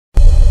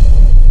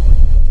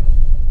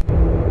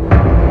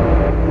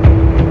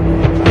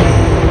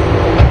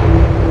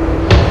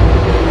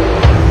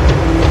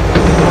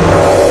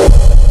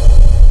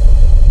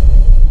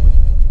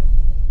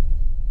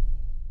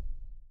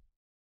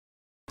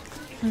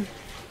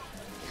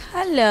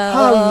Hello.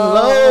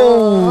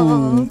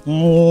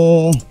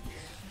 Hello.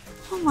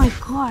 Oh my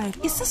God,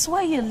 is this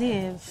where you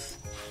live?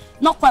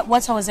 Not quite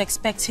what I was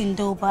expecting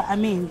though, but I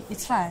mean,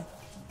 it's fine.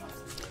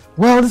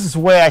 Well, this is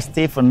where I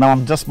stay for now.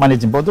 I'm just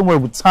managing, but don't worry,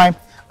 with time,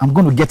 I'm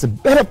going to get a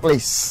better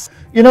place.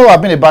 You know,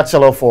 I've been a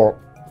bachelor for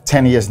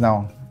 10 years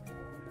now.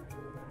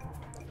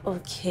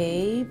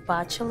 Okay,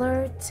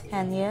 bachelor,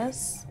 10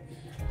 years.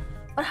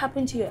 What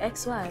happened to your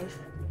ex-wife?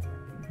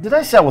 Did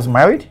I say I was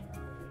married?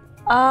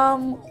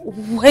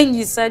 When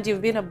you said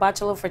you've been a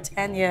bachelor for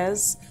 10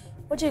 years,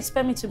 what do you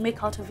expect me to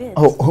make out of it?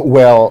 Oh,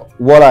 well,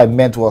 what I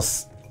meant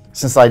was,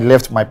 since I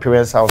left my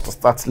parents' house to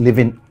start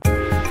living.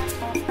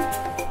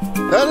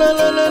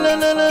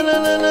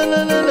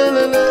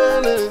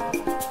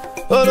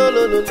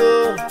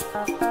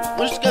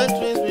 Which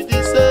countries we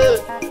decide?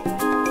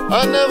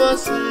 I never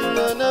see.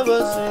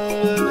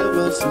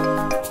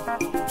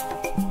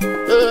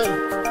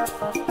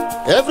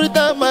 Every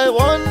time I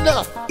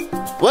wonder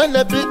when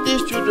they pick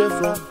these children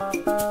from.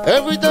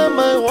 Every time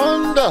I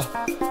wonder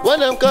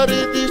when I'm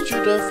carrying these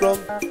children from.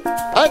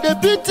 I they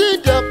pity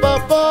their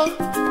papa,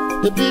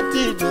 they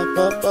pity their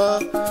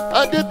papa.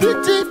 I they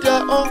pity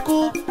their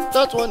uncle,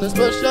 that one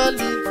especially.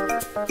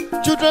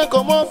 Children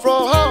come out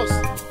from house,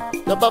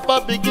 the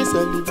papa begin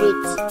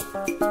celebrate.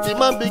 The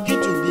man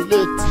begin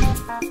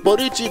jubilate, but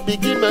Richie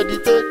begin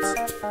meditate.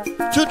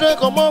 Children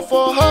come out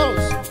from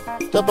house,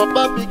 the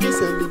papa begin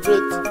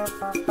celebrate.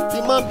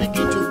 The man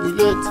begin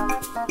jubilate,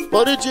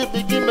 but Richie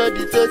begin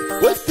meditate.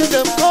 What did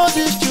them call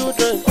these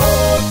children?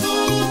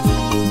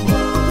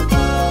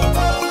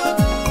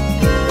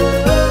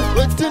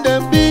 What did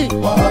them be?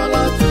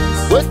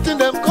 What did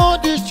them call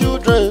these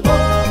children?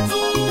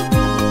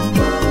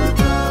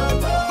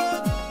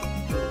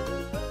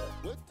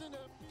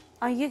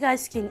 Oh, you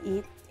guys can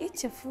eat.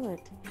 Eat your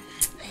food.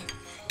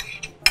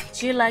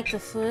 Do you like the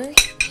food?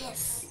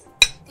 Yes.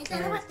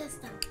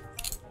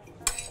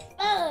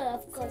 Oh,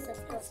 of course.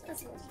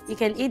 You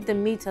can eat the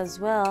meat as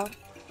well.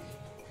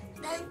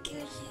 Thank you,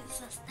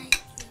 Jesus. Thank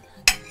you.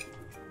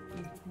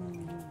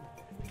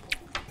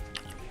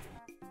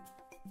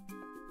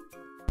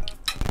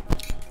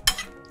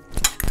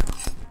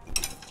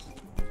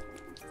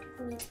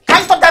 Can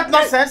you stop that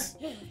nonsense?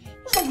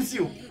 What's wrong with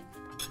you?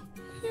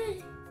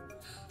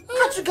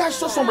 Can't you guys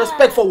show some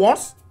respect for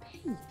once?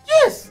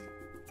 Yes.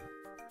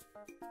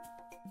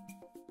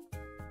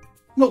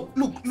 No,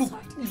 look.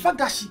 The fact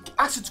that she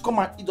asked you to come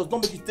and eat does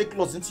not make you take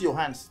laws into your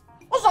hands.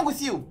 What's wrong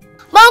with you?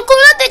 But Uncle,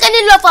 not take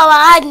any law for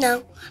our hand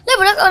now. Let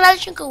me not only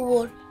shake a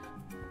wall.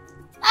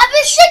 I've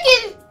been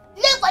shaking.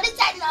 Look for this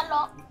side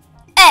law.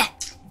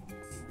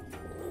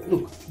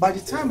 Look, by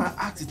the time I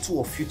ask the two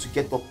of you to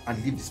get up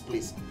and leave this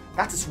place,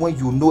 that is when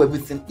you know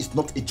everything is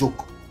not a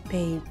joke.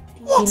 Babe,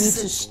 what you need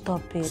to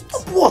stop it.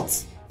 Stop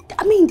what?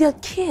 I mean, they're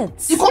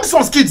kids. You call this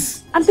one's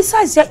kids? And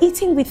besides, they're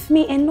eating with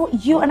me and not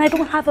you, and I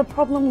don't have a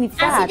problem with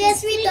that. As it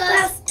is with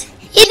us.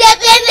 He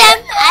depend them.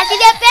 As he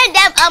depend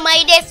them,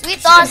 it is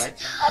with us.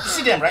 You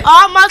see them, right?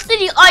 Almost to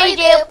the oil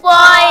they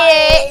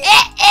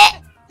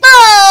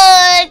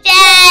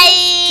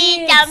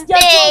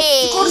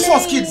You call this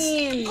one's kids?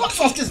 You call this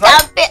one's kids,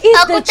 right? Eat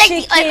the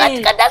chicken.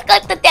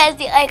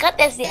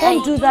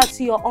 Don't do that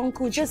to your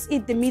uncle. Just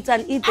eat the meat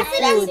and eat the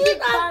food.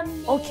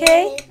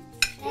 Okay?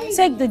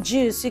 Take the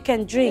juice. You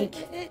can drink.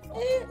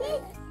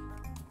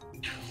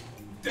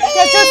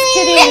 They're just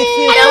kidding with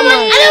you. Come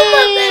on.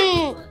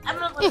 I'm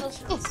not going to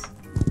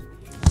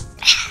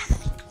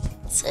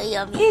so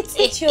yummy.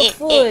 Eat your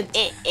food.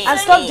 And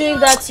stop doing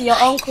that to your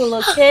uncle,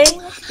 okay?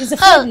 Is the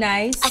food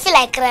nice? I feel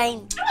like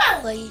crying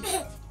for you.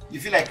 You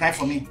feel like crying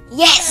for me?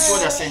 Yes. That's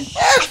what they're saying.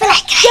 I feel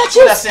like crying.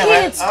 They're just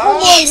kids. Right? Come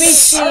on,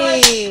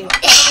 Richie.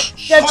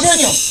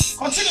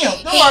 Continue.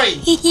 Don't worry.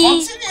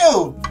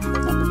 Continue.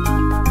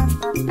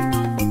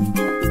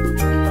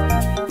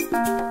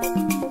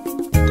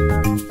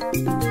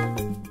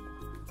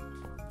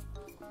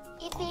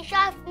 If you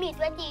sharp meat,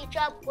 when you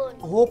chop bone.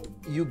 Hope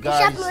you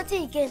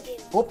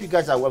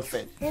guys are well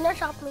fed. You know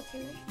sharp meat,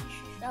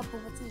 sharp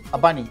bone.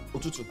 Abani,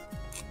 Otutu.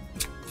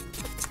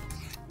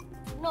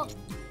 No.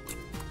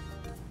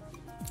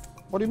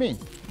 What do you mean?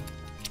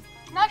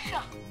 Not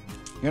sure.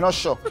 You're not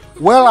sure?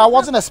 Well, I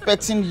wasn't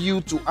expecting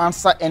you to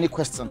answer any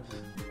question.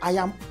 I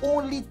am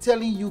only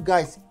telling you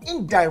guys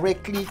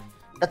indirectly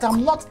that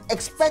I'm not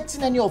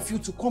expecting any of you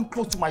to come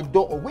close to my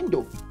door or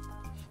window.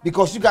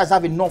 Because you guys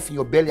have enough in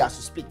your belly as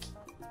you speak.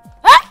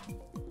 Huh?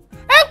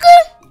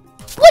 Uncle,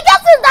 put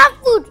us in that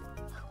food.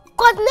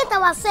 Coordinate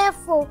ourselves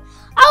for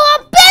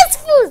our best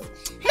food.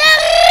 The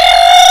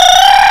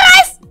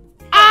rice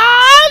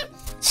and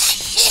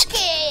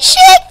chicken.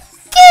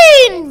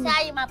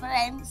 Sorry, my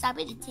friend.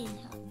 Sabi the thing.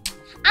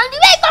 And the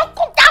way you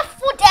cook that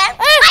food,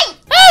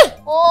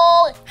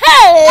 oh,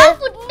 that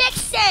food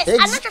makes sense.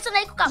 I'm not just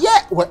gonna cook.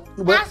 Yeah, well,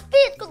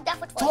 Spirit cook that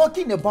food for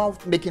talking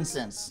about making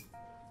sense.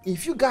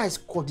 If you guys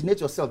coordinate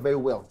yourself very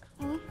well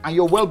and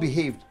you're well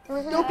behaved,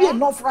 there'll be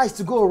enough rice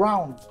to go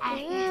around.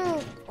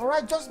 All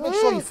right, just make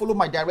sure you follow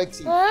my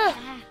directive. But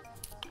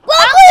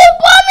you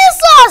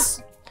promise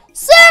us,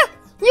 sir,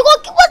 you go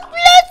give us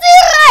plenty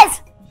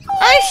rice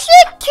and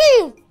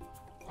chicken.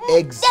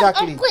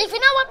 Exactly. Uncle, if you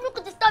know what, we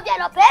could disturb you,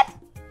 babe.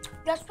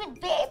 Your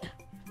sweet babe.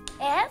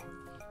 Eh?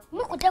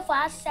 We could there for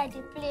outside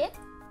and play.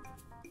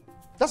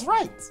 That's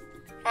right.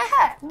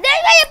 Then when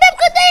your babe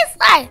go there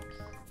inside.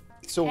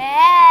 So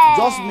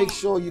just make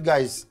sure you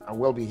guys are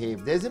well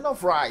behaved. There's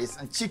enough rice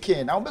and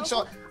chicken. I'll make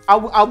sure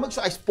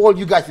I spoil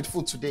you guys with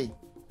food today.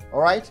 All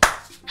right?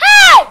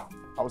 Hey!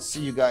 I'll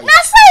see you guys. Now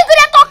say you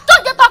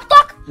gonna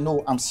talk.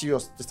 No, I'm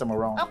serious this time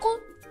around. Uncle,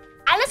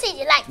 I don't say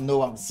you lie.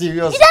 No, I'm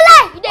serious. You don't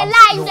lie. You don't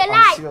lie. You No, don't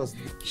I'm lie. serious.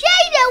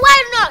 Share you the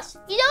wine us.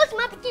 You don't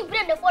want to keep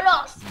brain the follow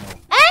us.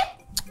 Eh?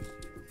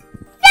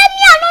 Tell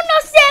me I don't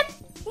know say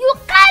you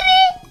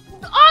carry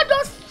all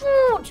those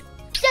food.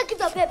 Take it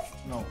to babe.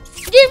 No.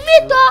 The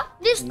meat,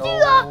 the stew,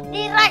 No.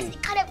 the rice, the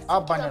carrot.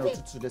 Abana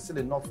Rotutu, there's still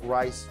enough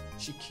rice,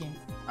 chicken,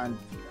 and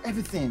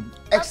everything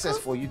excess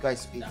for you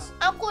guys to eat.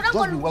 Uncle, don't Just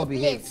go be look well the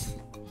behaved. place.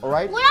 All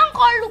right? We don't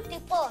go look the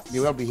pot. Be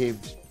well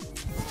behaved.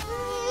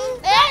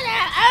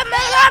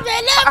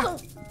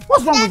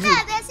 What's wrong with you?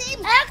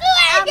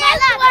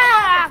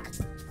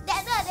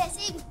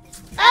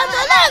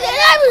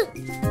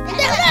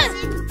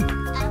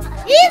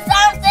 Is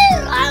something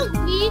wrong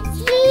with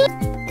you?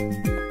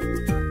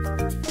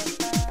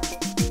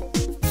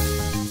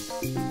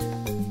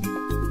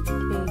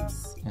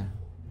 Babes, Yeah.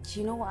 do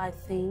you know what I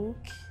think?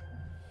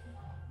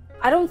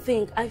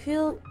 I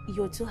feel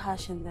you're too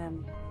harsh on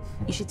them.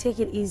 You should take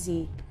it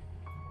easy.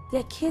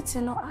 They're kids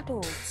and not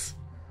adults.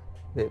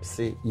 Babe,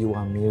 see, you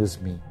amuse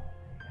me.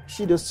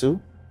 She does too.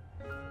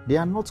 They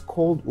are not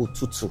called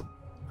Ututu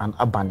and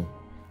Abani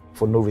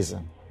for no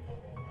reason.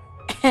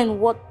 And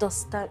what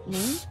does that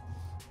mean?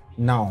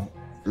 Now,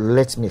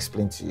 let me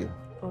explain to you.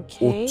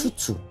 Okay.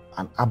 Ututu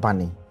and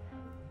Abani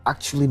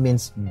actually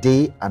means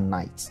day and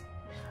night.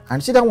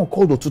 And see that one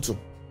called Ututu?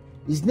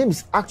 His name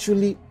is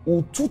actually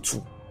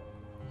Ututu.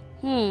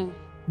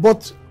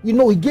 But, you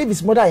know, he gave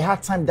his mother a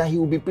hard time that he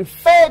would be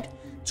preferred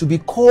to be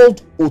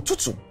called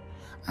Ututu.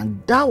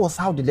 And that was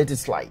how they let it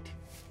slide.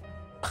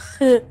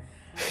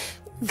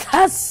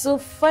 That's so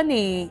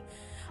funny.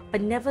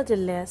 But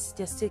nevertheless,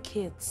 they're still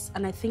kids.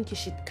 And I think you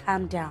should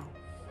calm down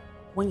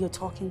when you're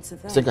talking to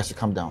them. I think I should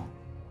calm down.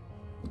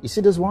 You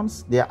see those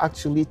ones? They are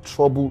actually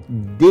trouble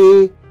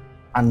day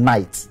and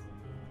night.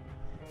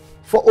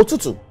 For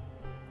Ututu,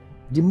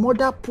 the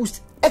mother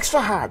pushed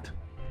extra hard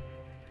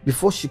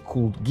before she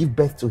could give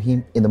birth to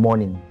him in the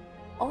morning.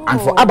 Oh. And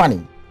for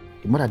Abani,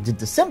 the mother did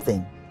the same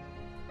thing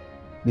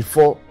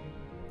before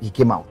he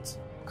came out.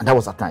 And that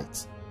was at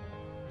night.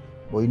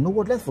 But you know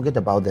what? Let's forget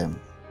about them.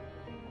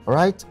 All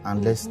right?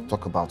 And let's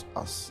talk about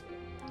us.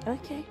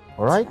 Okay.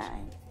 All right?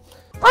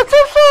 But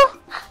Susu,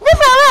 this is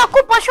why I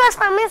cook portions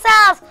from inside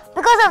house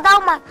because of that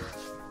woman.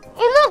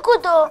 It's not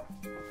good though.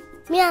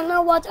 Me, I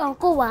know what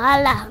Uncle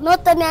Wahala.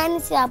 Not tell me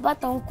anything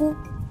about Uncle.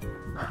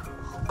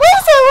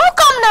 Please say, who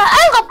come now? I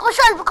ain't got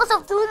portions because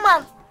of the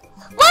woman.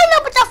 Why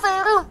not put her for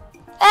a room?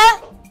 Eh?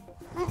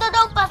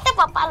 Don't pass it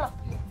for palo.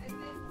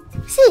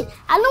 See,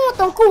 I know what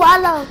Uncle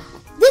Wahala.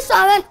 This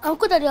one when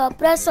Uncle to the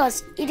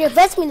oppressors, it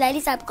vex me like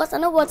this because I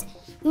know what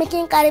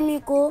making carry me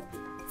go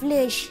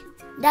flesh.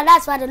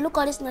 That's why they look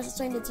all this nonsense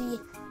in the TV.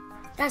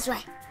 That's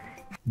why.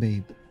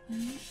 Babe,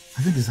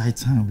 I think it's high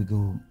time we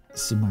go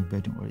see my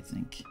bedroom. What do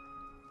you think?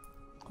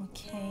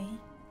 Okay.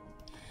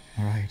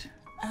 All right.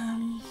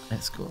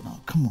 Let's go now.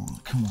 Come on.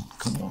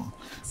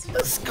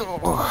 Let's go.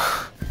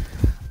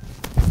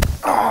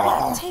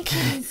 Take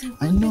it easy.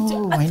 I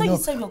know. I thought you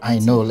said you're I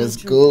going know. to the Let's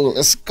bedroom. go.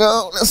 Let's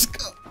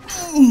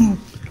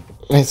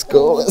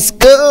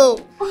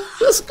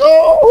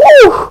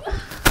go.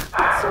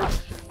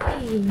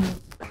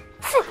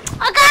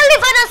 I can't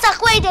leave another sack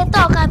where they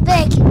talk and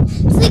beg.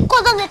 See,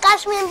 cause of the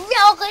catch me and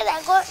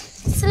I go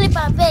sleep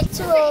and beg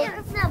too.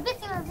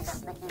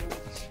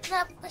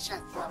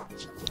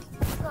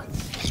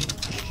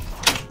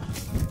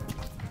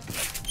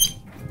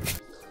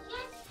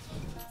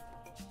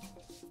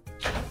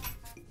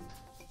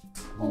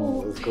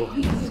 Oh, let's go.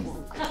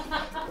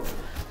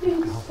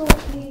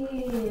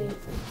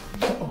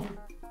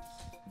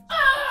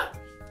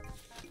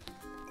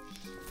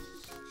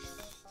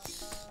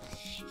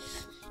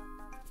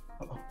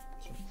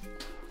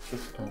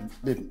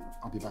 Babe,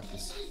 I'll be back,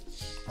 please.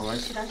 All right?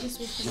 Should I just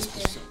wait for Yes,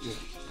 you please.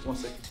 Yeah. 1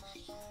 second.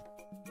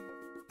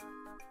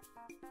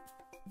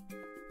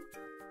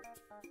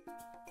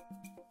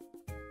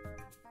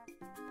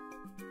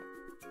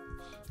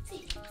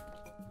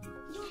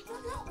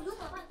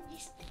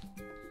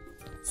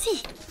 See,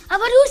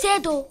 about you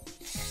said though.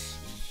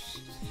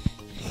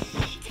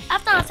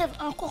 After I said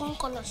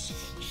Uncle us.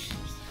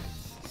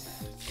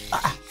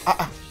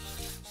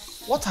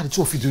 What are the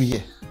two of you doing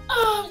here?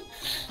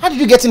 How did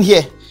you get in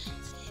here?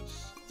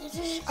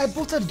 I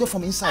bolted the door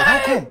from inside. How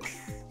come?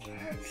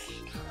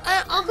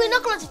 Uncle,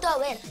 not close the door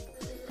well.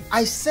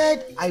 I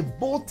said I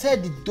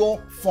bolted the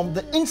door from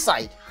the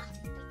inside.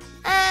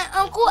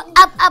 Uncle,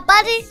 a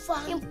body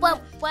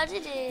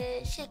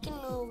the shaking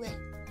no well.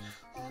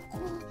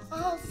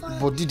 Uncle,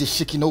 Body the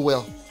shaking no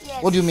well.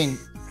 Yes. What do you mean?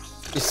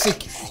 It's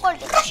sick. Hold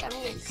the cushion.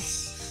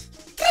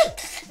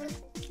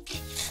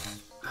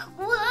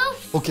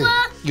 Okay,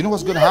 you know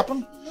what's going to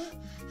happen?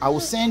 I will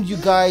send you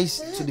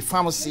guys to the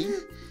pharmacy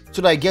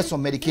so that I get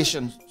some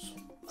medication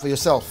for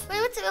yourself. Wait,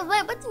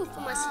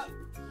 pharmacy?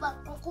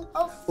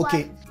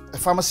 Okay, a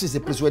pharmacy is a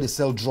place where they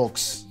sell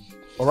drugs.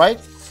 All right?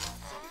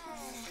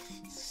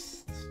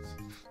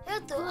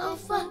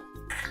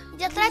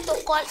 You try to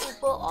call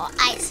Igbo or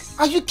ice.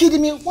 Are you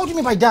kidding me? What do you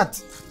mean by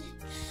that?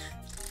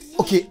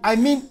 Okay, I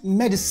mean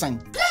medicine.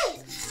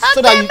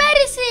 So that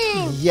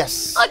medicine.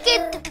 Yes. Okay,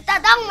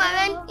 that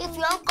moment if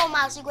you don't come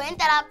out, you go enter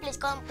that place,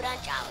 come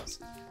branch house.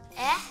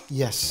 Eh?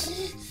 Yes.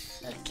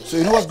 Okay. So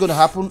you know what's going to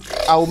happen?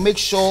 I will make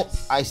sure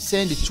I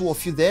send the two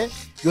of you there.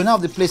 You know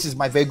the place is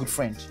my very good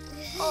friend.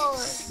 Oh.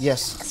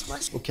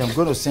 Yes. Okay, I'm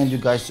going to send you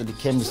guys to the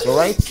chemist, all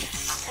right?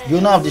 You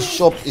know the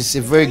shop is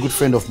a very good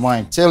friend of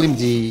mine. Tell him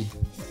the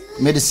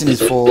medicine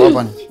is for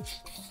Urban.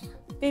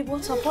 Babe,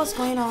 what's up? What's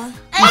going on?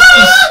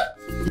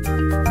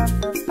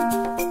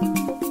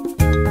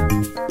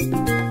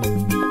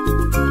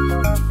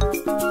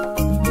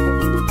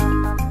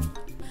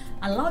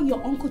 Allow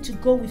your uncle to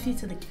go with you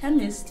to the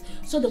chemist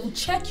so they will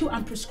check you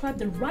and prescribe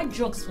the right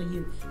drugs for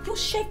you. You're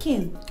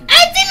shaking.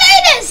 I think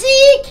I'm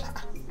sick.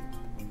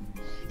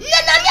 Me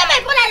and my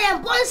brother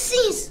are born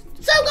since.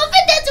 So I'm going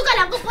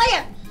to go for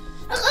them.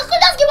 Uncle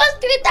just give us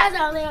 3,000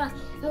 naira.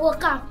 We will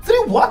come. 3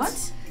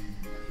 what?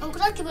 Uncle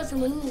just give us some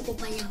money. We go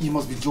buy them. You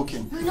must be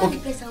joking. We know the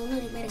place. I will know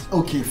the medicine.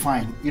 Okay,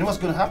 fine. You know what's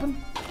going to happen?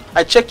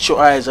 I checked your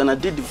eyes and I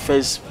did the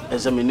first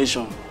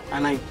examination,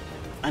 and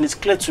it's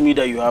clear to me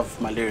that you have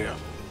malaria.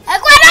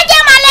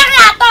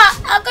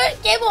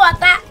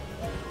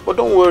 But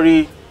don't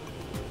worry,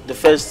 the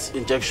first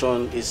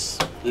injection is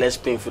less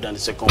painful than the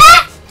second one.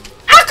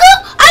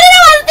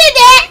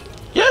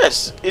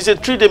 Yes, it's a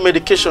 3-day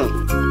medication.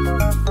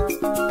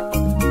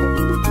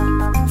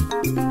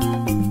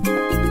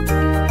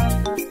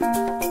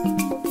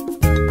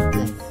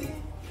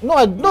 No,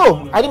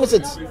 I didn't miss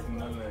it.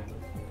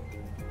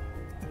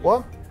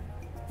 What?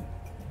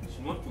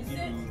 She wants to give you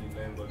the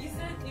line, but you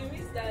said you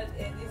missed that.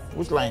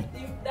 Which line?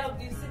 You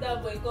see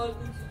that boy called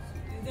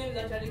Bluetooth. His name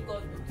is actually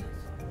called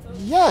Bluetooth.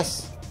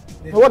 Yes.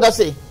 What does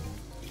that say?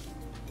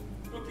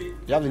 Okay.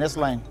 You have the next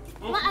line.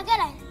 I get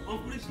it.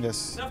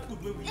 Yes.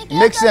 It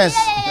makes sense.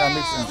 That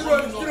makes sense. Call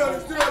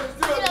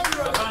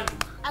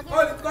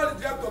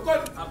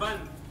it, Aban.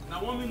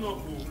 Now, 1 minute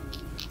ago,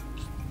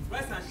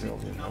 rice and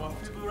chicken, our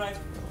favorite.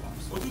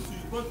 What you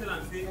can't tell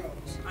and say,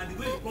 and the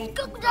way you come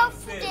cook and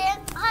say,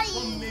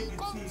 come make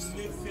the thing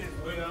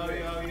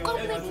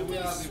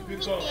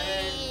make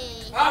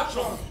sense.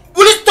 Action!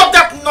 Will you stop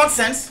that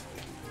nonsense?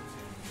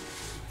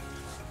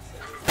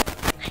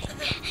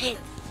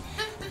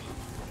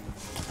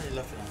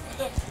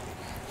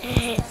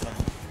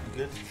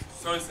 Good.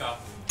 Sorry, sir.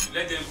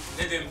 Let them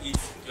eat.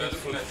 You are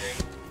looking at them.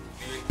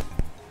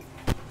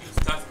 You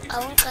start eating. I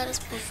won't carry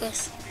spoon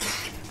first.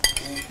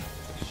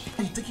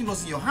 You're taking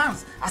us in your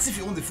hands as if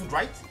you own the food,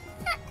 right?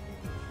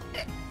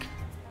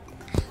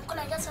 Uncle,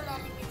 I just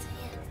ordinary meat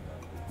here.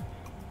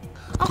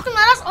 Uncle, I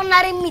just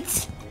ordinary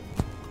meat.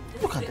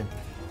 Look at them.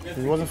 It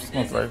wasn't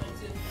smart, right?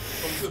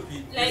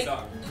 Like,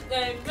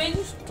 when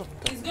he's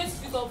going to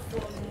speak up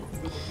from...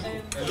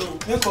 hello,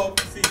 wake up.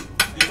 See,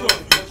 the two of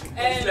you.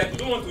 It's like you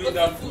don't want to eat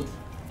that food.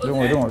 Don't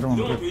worry. You don't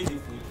want to eat the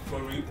food for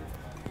real.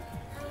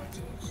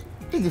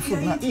 Eat the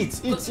food now. Eat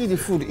the food. Eat the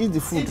food. Eat the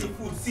food.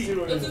 See,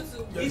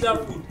 eat that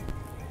food.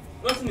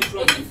 Nothing is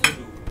wrong with the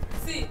food.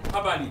 See,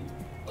 Habani,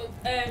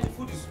 the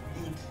food is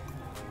good.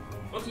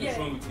 Nothing is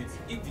wrong with it.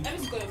 Eat the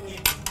food.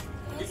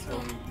 Eat for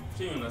me.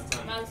 So you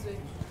understand.